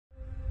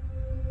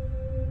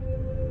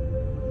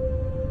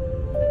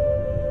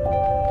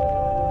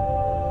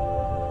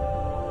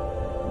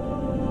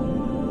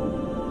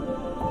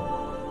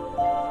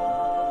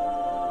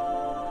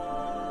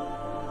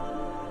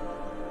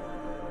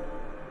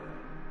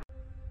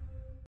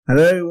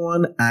Hello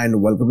everyone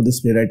and welcome to this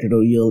Playwright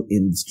tutorial.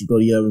 In this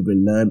tutorial, we will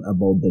learn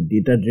about the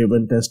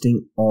data-driven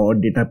testing or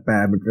data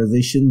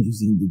parameterization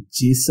using the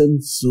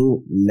JSON.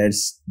 So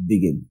let's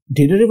begin.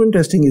 Data-driven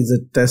testing is a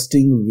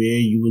testing where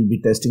you will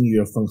be testing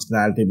your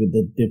functionality with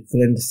a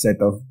different set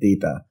of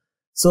data.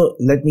 So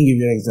let me give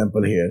you an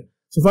example here.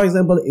 So for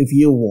example, if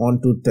you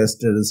want to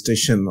test the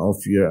registration of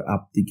your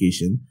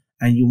application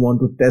and you want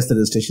to test the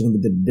registration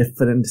with a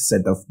different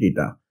set of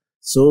data,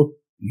 so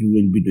you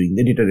will be doing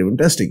the data-driven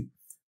testing.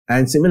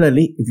 And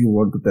similarly, if you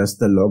want to test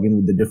the login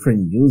with the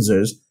different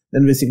users,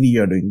 then basically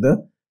you are doing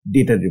the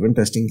data-driven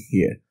testing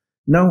here.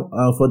 Now,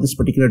 for this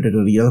particular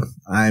tutorial,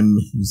 I'm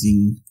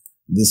using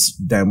this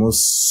demo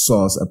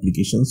source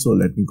application. So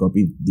let me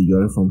copy the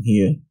URL from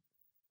here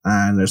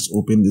and let's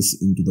open this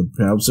into the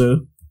browser.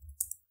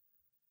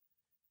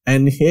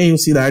 And here you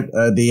see that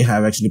they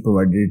have actually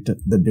provided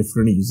the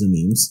different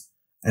usernames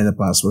and the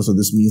password. So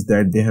this means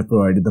that they have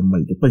provided the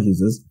multiple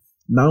users.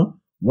 Now,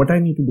 what I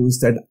need to do is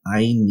that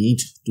I need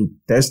to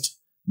test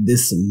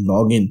this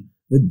login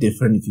with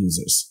different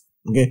users.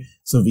 Okay,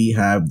 so we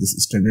have this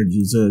standard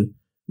user,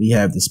 we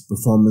have this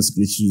performance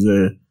glitch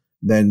user,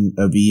 then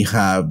we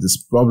have this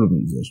problem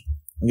user.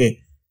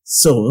 Okay,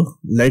 so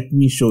let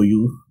me show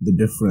you the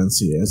difference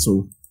here.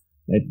 So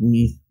let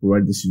me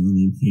provide this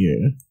username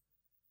here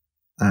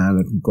and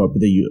let me copy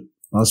the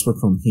password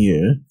from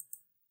here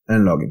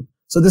and login.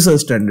 So this is a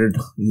standard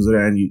user,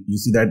 and you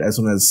see that as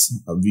soon as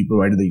we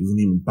provided the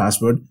username and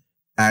password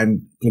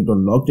and clicked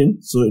on logged in,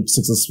 so it's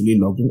successfully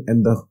logged in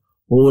and the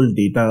whole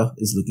data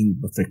is looking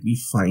perfectly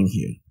fine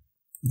here.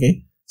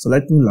 Okay, so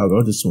let me log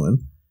out this one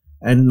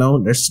and now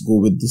let's go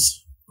with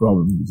this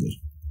problem user.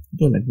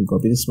 Okay, let me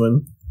copy this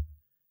one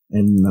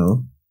and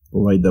now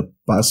provide the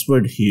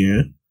password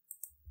here.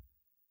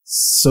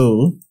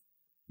 So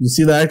you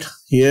see that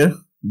here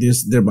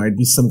there might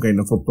be some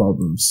kind of a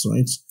problems,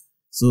 right?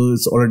 So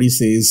it already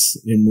says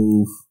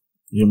remove,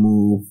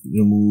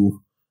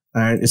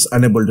 and it's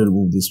unable to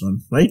remove this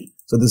one, right?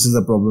 So this is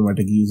a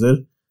problematic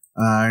user,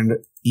 and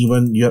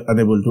even you're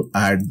unable to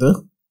add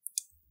the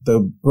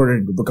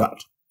product to the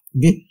cart.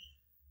 Okay,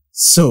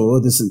 so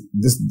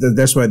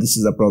that's why this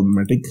is a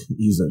problematic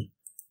user.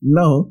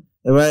 Now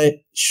if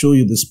I show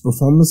you this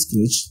performance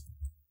glitch,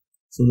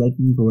 so let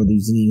me provide the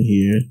username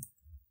here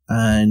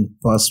and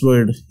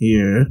password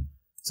here.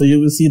 So you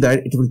will see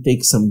that it will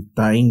take some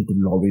time to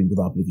log into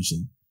the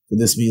application. So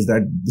this means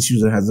that this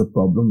user has a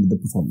problem with the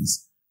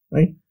performance,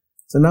 right?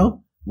 So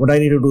now what I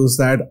need to do is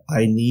that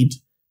I need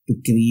to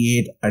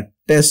create a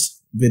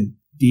test with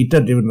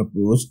data-driven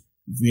approach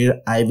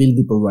where I will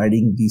be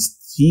providing these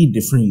 3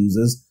 different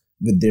users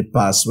with their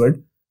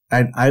password,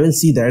 and I will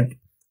see that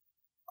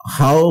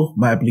how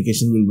my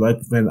application will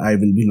work when I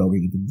will be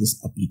logging into this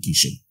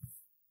application.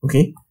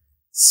 Okay,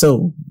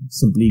 so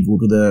simply go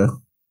to the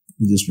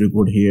registry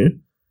code here,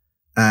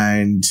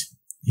 and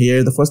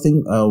here the first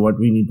thing what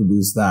we need to do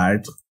is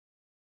that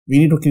we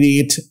need to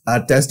create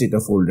a test data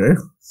folder.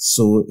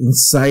 So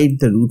inside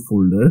the root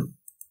folder,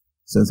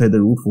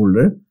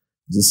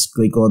 just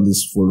click on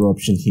this folder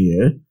option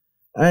here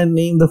and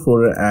name the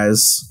folder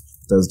as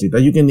test data.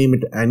 You can name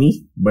it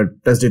any,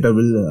 but test data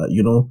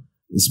will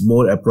is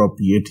more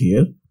appropriate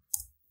here.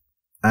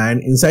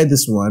 And inside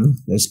this one,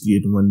 let's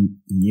create one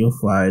new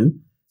file.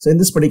 So in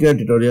this particular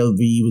tutorial,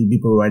 we will be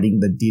providing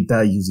the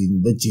data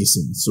using the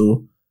JSON.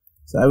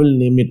 So I will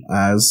name it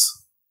as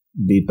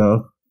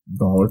data.json,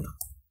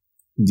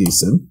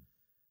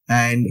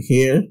 and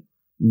here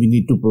we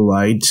need to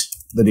provide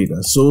the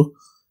data. So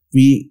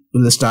we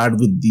will start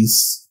with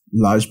these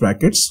large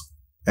brackets,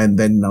 and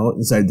then now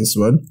inside this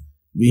one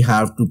we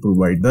have to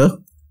provide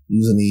the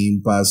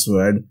username,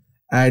 password,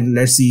 and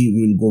let's see,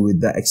 we will go with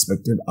the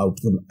expected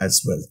outcome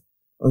as well.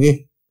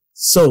 Okay,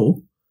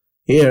 so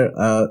here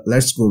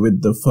let's go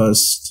with the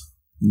first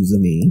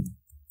username.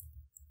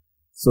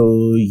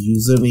 So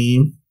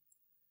username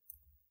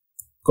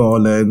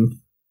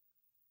colon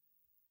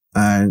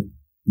and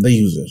the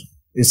user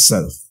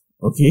itself.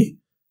 Okay,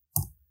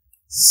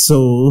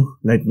 so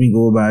let me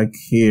go back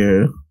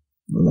here.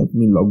 Let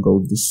me log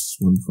out this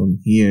one from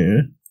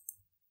here.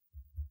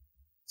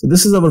 So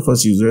this is our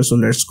first user, so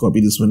let's copy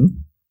this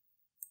one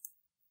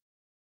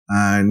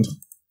and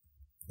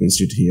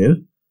paste it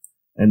here.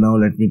 And now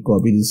let me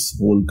copy this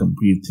whole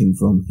complete thing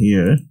from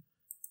here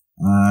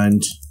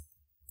and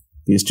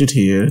paste it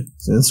here.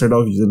 So instead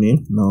of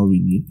username, now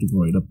we need to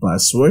provide a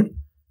password,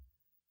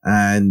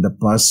 and the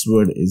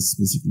password is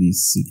basically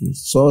secret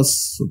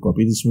sauce. So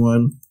copy this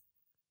one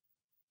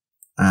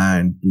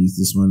and paste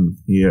this one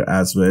here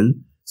as well.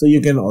 So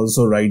you can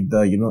also write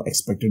the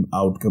expected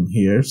outcome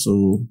here.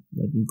 So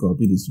let me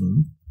copy this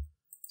one.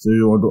 So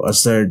you want to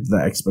assert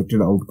the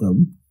expected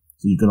outcome,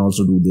 so you can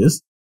also do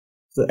this.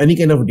 So any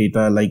kind of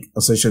data like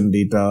assertion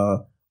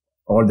data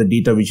or the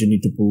data which you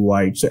need to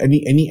provide. So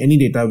any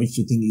data which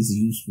you think is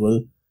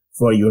useful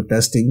for your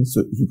testing,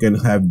 so you can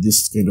have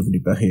this kind of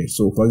data here.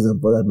 So for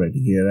example, I'm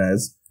writing here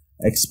as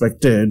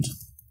expected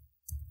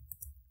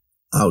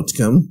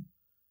outcome,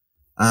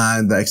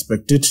 and the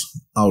expected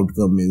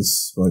outcome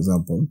is, for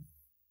example,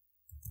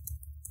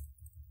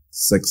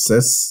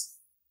 success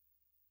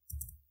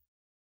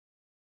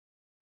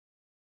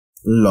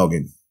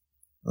login.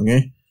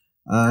 Okay,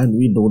 and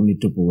we don't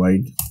need to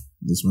provide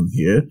this one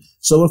here.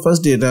 So our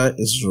first data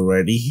is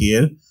ready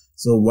here.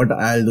 So what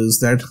I'll do is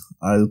that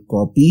I'll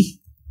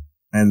copy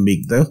and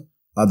make the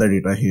other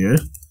data here.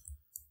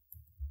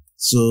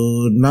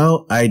 So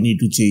now I need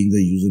to change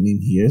the username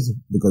here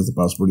because the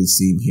password is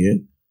same here.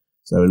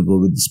 So I will go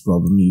with this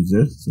problem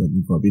user. So let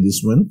me copy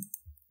this one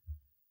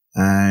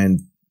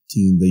and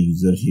change the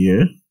user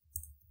here.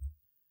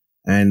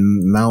 And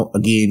now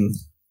again,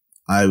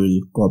 I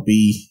will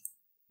copy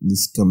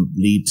this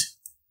complete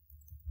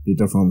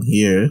data from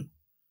here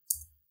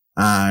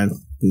and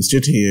paste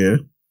it here.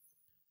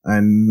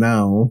 And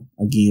now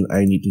again,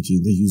 I need to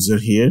change the user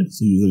here.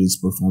 So user is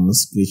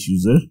performance glitch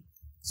user.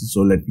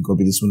 So let me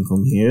copy this one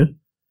from here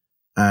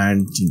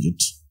and change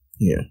it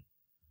here.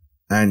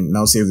 And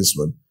now save this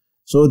one.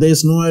 So there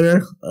is no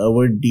error.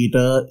 Our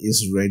data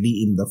is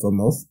ready in the form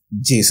of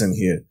JSON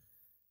here.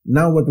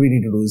 Now what we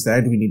need to do is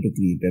that we need to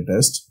create a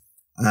test,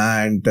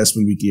 and test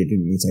will be created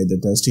inside the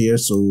test here.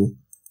 So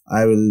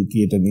I will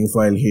create a new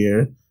file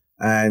here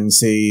and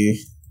say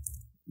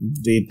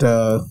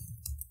data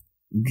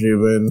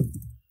driven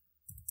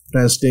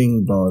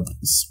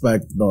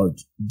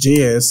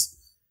testing.spec.js.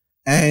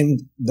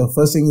 And the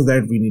first thing is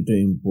that we need to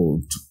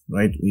import,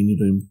 right? We need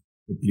to import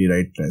the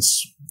Playwright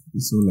test.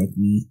 So let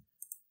me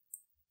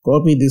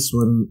copy this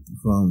one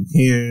from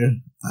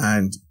here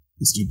and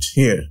paste it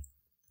here.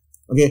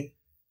 Okay.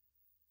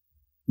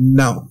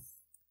 Now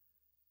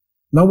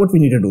what we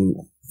need to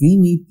do, we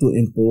need to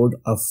import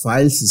a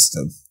file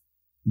system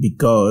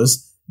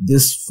because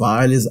this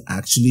file is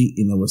actually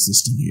in our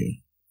system here.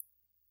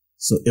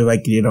 So if I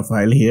create a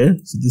file here,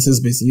 so this is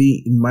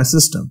basically in my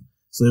system.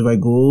 So if I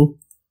go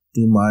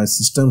to my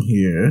system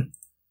here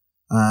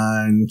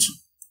and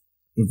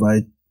if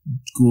I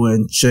go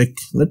and check,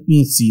 let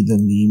me see the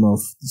name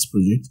of this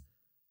project,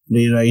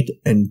 Playwright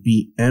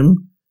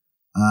npm,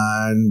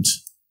 and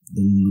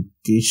the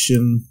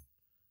location.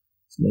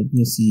 So let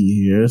me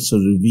see here. So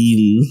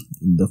reveal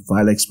in the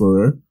file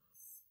explorer.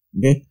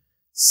 Okay.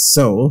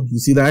 So you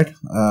see that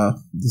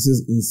this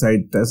is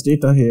inside test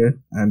data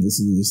here, and this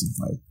is the JSON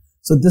file.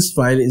 So this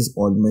file is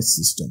on my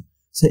system.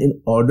 So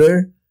in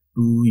order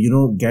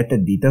to get a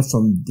data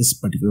from this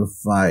particular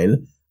file,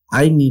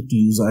 I need to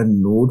use our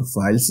node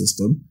file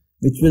system,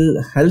 which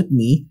will help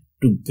me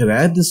to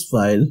grab this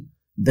file.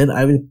 Then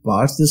I will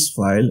parse this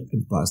file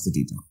and parse the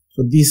data.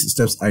 So these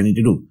steps I need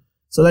to do.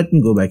 So let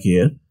me go back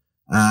here,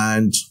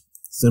 and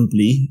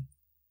simply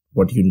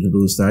what you need to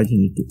do is that you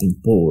need to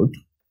import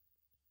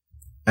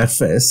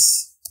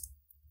fs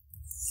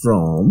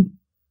from,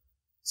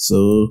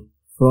 so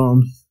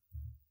from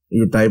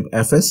you type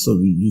fs, so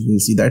you will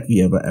see that we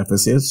have a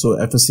fs here. So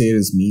fs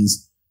here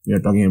means we are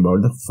talking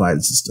about the file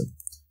system.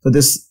 So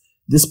this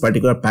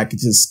particular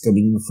package is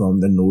coming from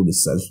the node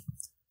itself.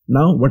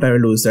 Now what I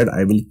will do is that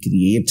I will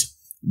create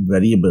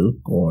variable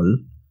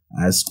called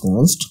as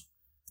const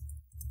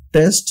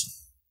test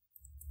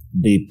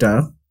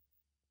data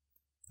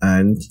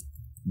and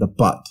the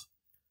path.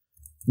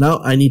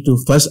 Now I need to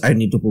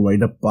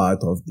provide a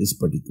path of this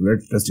particular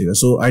test data.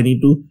 So I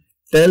need to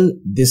tell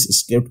this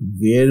script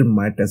where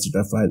my test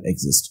data file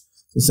exists.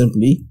 So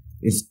simply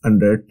it's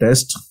under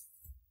test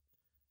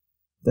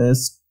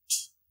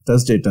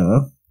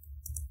data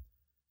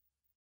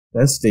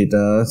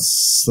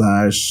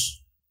slash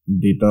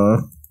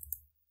data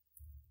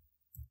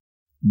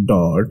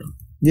dot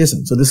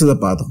JSON. So this is the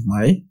path of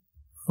my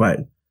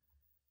file.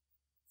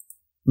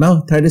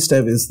 Now third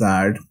step is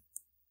that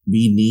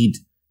we need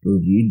to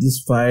read this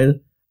file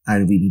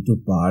and we need to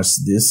parse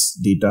this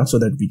data so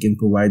that we can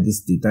provide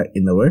this data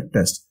in our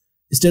test.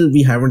 Still,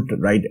 we haven't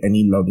write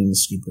any login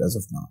script as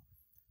of now.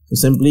 So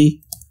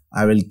simply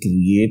I will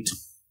create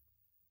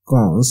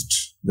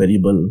const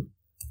variable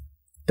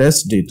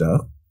test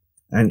data,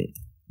 and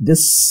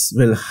this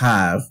will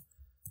have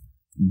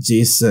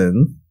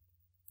JSON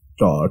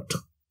dot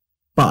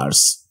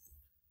parse.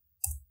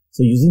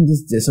 So using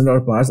this JSON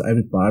dot parse, I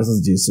will parse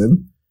this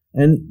JSON,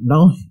 and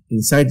now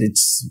inside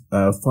its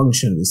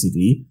function,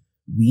 basically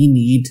we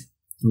need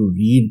to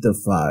read the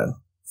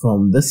file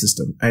from the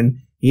system,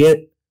 and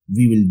here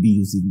we will be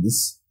using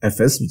this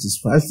fs, which is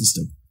file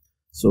system.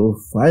 So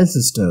file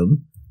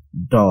system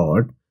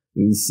dot,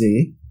 we will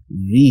say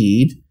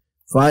read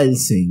file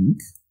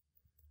sync,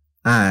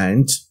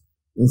 and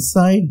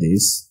inside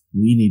this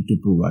we need to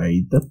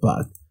provide the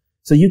path.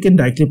 So you can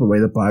directly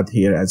provide the path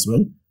here as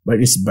well, but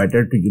it's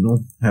better to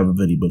have a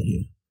variable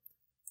here.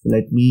 So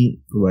let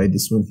me provide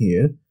this one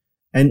here.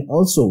 And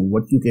also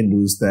what you can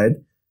do is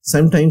that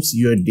sometimes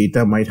your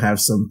data might have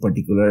some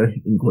particular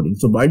encoding.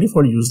 So by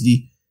default,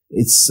 usually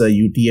it's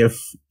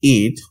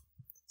UTF-8.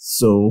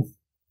 So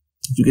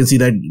you can see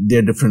that there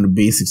are different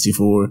base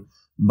 64,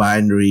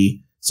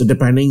 binary. So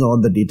depending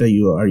on the data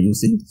you are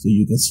using, so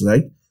you can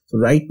select. So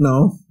right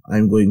now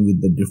I'm going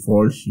with the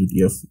default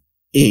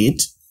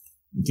UTF-8.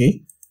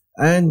 Okay.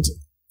 And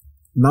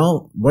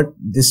now what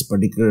this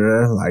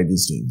particular line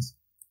is doing.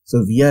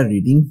 So we are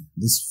reading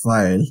this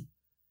file,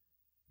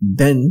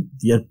 then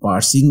we are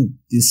parsing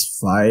this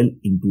file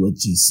into a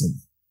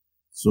JSON.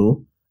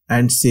 So,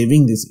 and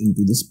saving this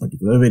into this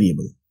particular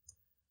variable.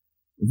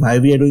 Why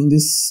we are doing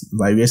this?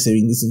 Why we are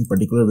saving this in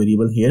particular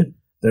variable here?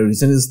 The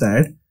reason is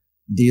that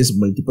there is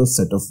multiple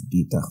set of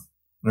data,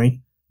 right?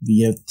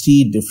 We have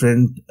 3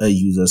 different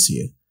users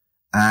here,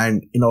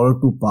 and in order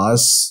to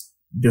pass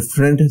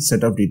different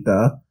set of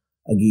data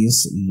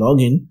against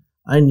login,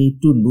 I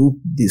need to loop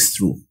this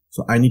through.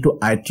 So I need to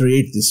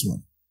iterate this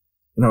one.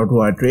 In order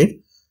to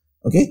iterate,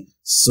 okay,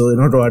 so in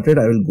order to iterate,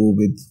 I will go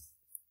with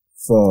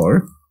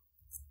for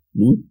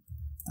loop,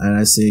 and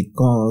I say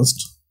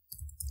const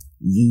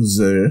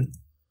user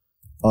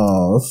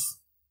of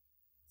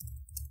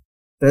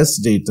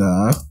test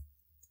data,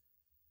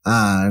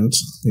 and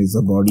here's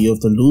the body of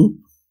the loop,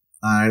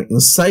 and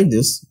inside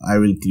this I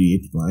will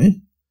create my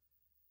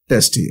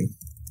test here.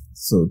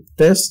 So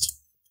test,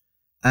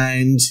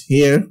 and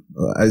here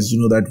as you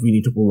know that we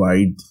need to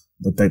provide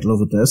the title of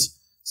the test,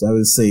 so I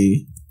will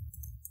say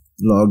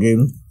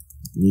login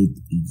with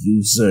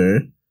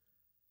user,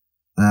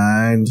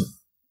 and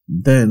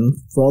then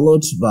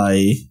followed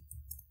by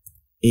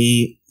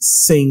a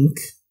sync,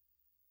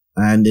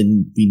 and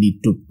then we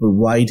need to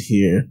provide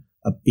here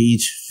a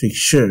page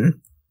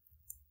fixture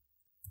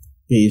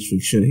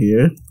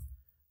here,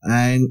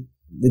 and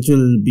which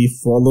will be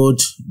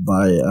followed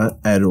by an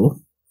arrow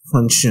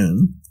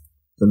function.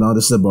 So now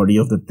this is the body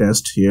of the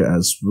test here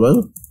as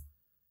well,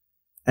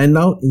 and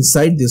now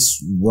inside this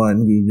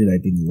one we will be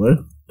writing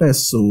our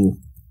test. So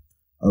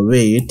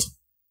await,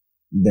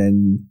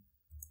 then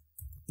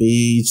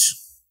page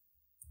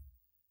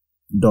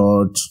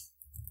dot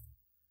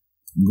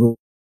go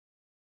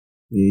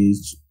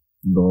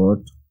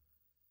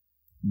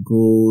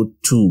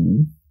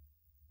to,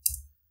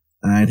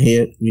 and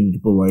here we need to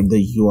provide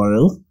the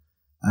URL,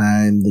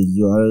 and the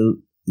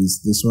URL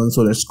is this one.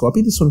 So let's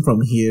copy this one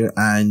from here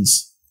and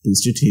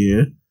paste it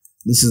here.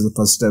 This is the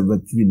first step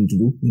that we need to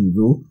do. We need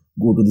to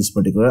go to this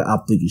particular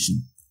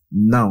application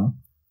now.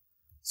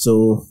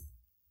 So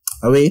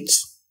await,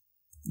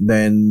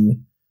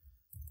 then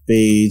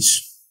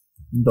page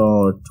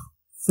dot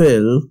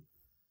fill,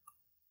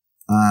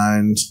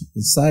 and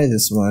inside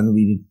this one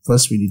we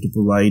need to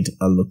provide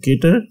a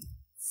locator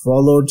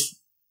followed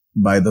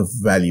by the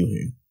value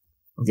here.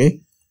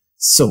 Okay,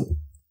 so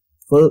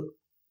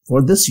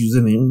for this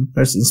username,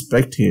 let's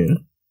inspect here,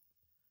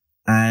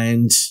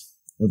 and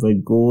if I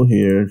go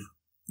here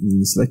in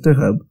the selector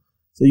hub,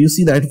 so you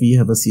see that we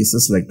have a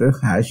CSS selector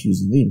hash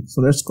username.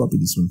 So let's copy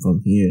this one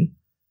from here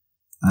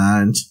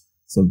and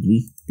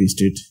simply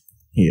paste it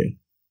here.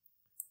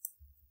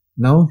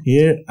 Now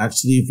here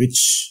actually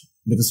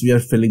because we are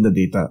filling the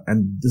data,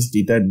 and this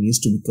data needs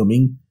to be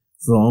coming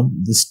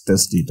from this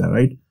test data,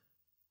 right?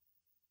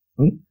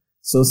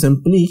 So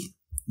simply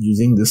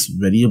using this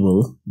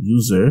variable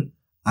user,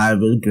 I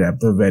will grab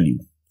the value.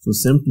 So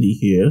simply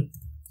here,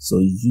 so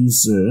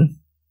user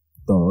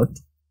dot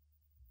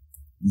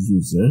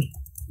user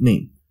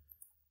name.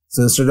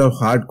 So instead of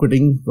hard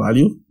coding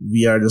value,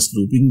 we are just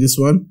looping this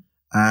one,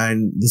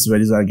 and these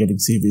values are getting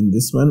saved in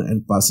this one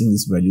and passing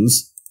these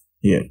values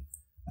here.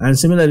 And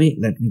similarly,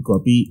 let me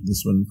copy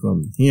this one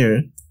from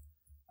here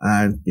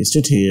and paste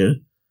it here.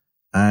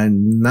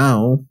 And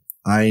now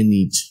I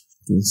need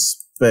to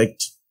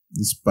inspect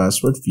this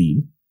password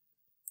field,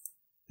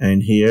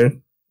 and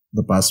here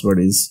the password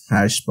is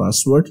hash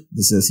password.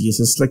 This is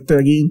CSS selector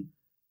again.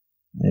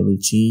 I will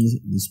change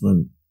this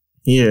one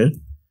here,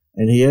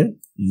 and here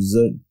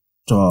user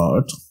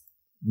dot,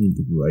 we need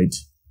to provide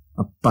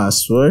a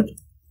password.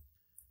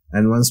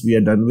 And once we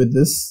are done with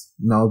this,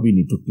 now we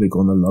need to click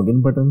on the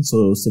login button.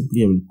 So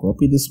simply I will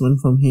copy this one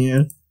from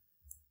here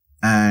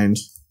and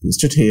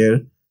paste it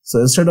here.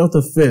 So instead of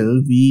the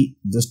fill, we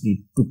just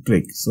need to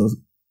click. So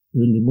we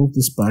will remove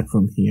this part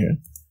from here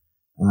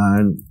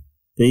and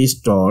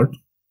paste dot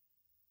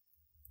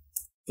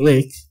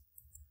click,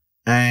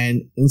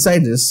 and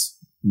inside this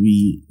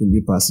we will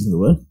be passing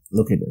our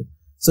locator.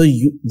 So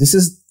this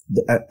is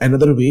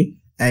another way.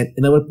 And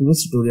in our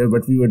previous tutorial,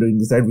 what we were doing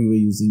is that we were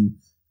using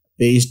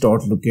page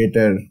dot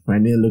locator,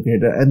 finding a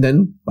locator, and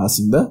then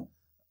passing the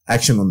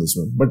action on this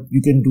one. But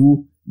you can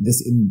do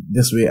this in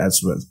this way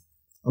as well.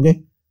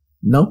 Okay,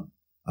 now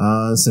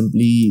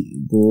simply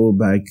go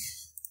back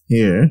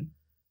here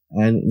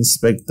and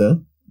inspect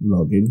the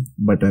login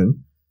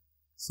button.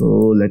 So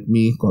let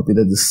me copy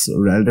this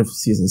relative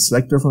CSS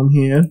selector from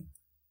here,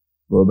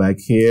 go back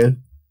here,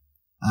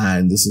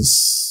 and this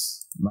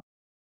is my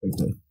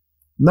selector.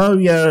 Now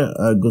we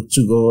are good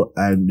to go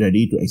and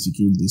ready to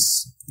execute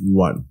this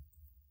one.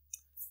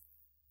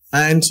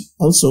 And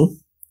also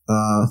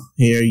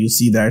here you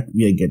see that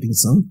we are getting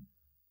some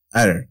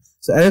error.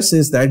 So error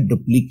says that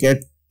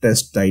duplicate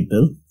test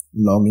title,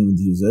 login with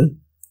user.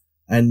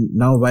 And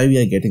now why we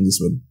are getting this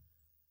one?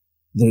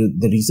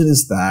 The reason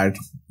is that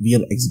we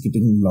are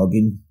executing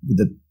login with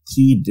a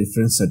 3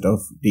 different set of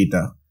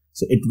data.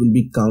 So it will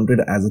be counted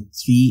as a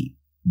 3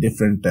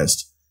 different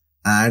tests,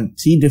 and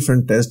 3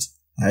 different tests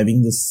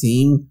having the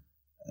same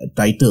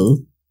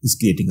title is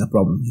creating a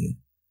problem here.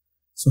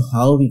 So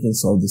how we can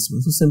solve this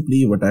one? So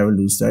simply what I will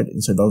do is that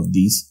instead of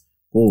these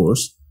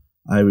codes,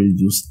 I will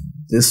use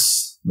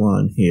this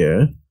one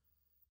here,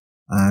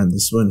 and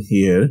this one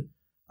here.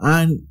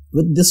 And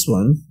with this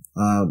one,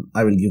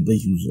 I will give the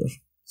user.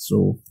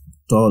 So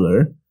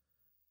dollar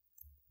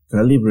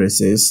curly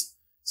braces.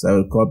 So I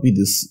will copy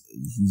this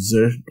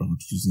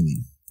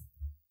user.username.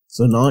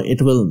 So now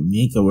it will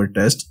make our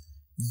test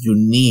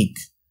unique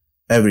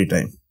every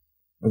time.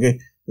 Okay,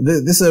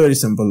 this is a very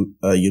simple,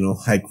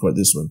 hack for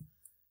this one.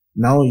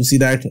 Now you see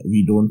that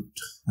we don't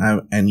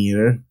have any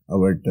error.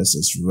 Our test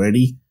is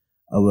ready.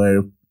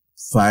 Our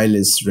file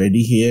is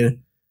ready here,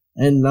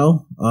 and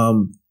now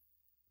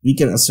we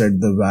can assert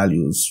the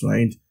values,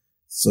 right?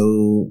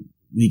 So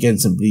we can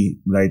simply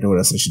write our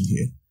assertion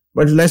here.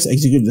 But let's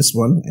execute this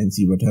one and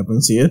see what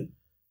happens here.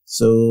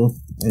 So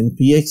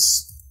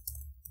npx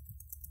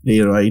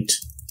playwright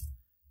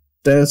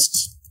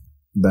test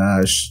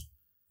dash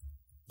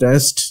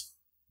test.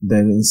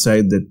 Then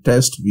inside the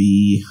test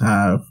we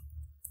have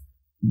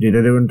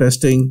data driven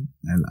testing,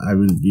 and I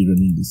will be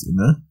running this in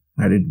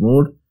a edit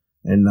mode.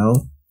 And now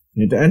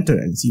hit enter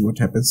and see what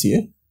happens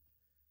here.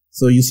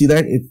 So you see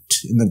that it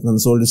in the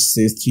console it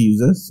says 3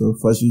 users. So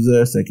first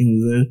user, second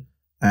user,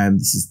 and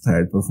this is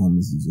third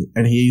performance user.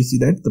 And here you see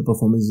that the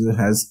performance user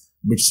has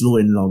a bit slow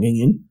in logging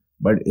in,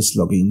 but it's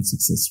logging in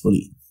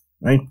successfully,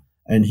 right?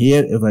 And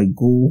here if I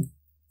go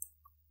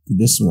to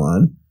this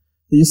one,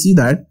 so you see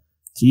that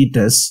 3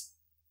 tests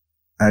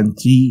and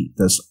 3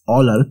 tests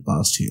all are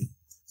passed here.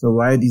 So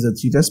why these are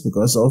 3 tests?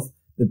 Because of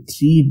the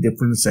 3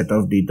 different set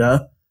of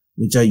data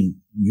which are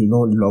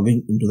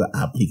logging into the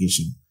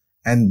application,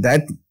 and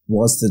that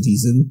was the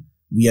reason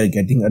we are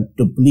getting a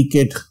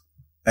duplicate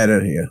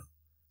error here.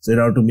 So in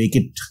order to make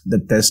it the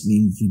test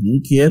name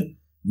unique here,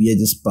 we are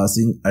just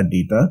passing a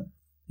data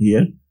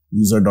here,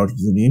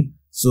 user.username.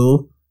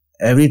 So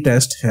every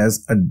test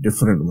has a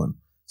different one.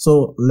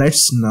 So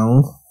let's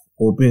now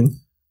open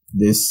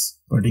this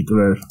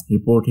particular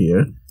report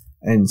here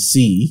and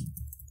see,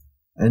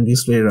 and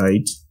this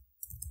Playwright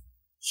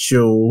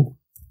show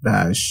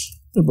dash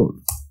report.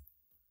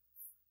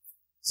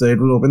 So it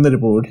will open the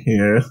report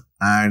here,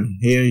 and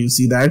here you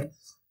see that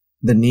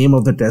the name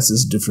of the test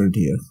is different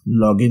here.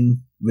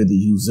 Login with the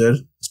user,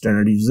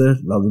 standard user,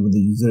 login with the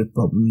user,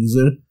 problem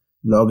user,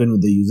 login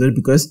with the user,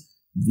 because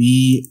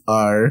we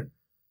are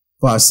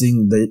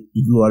passing the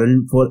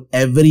URL for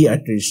every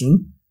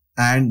iteration,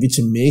 and which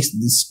makes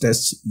this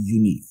test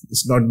unique.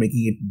 It's not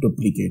making it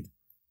duplicate.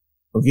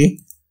 Okay.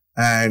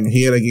 And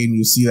here again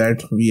you see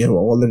that we have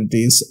all the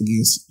details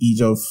against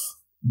each of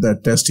the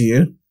test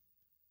here.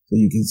 So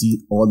you can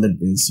see all the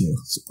details here.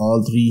 So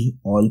all 3,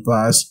 all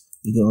passed.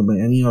 You can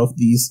open any of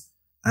these,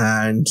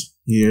 and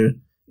here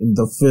in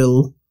the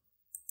fill,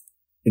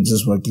 it's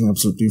just working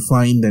absolutely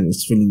fine. Then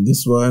it's filling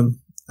this one,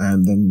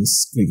 and then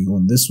it's clicking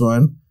on this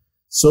one.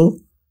 So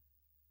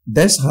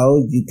that's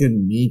how you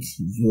can make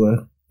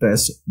your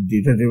test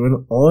data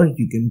driven, or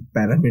you can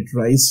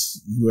parameterize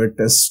your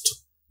test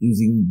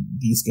using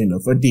these kind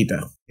of a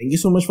data. Thank you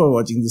so much for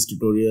watching this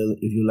tutorial.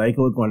 If you like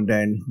our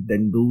content,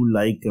 then do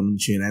like, comment,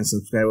 share and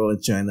subscribe our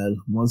channel.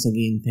 Once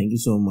again, thank you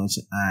so much,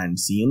 and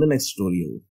see you in the next tutorial.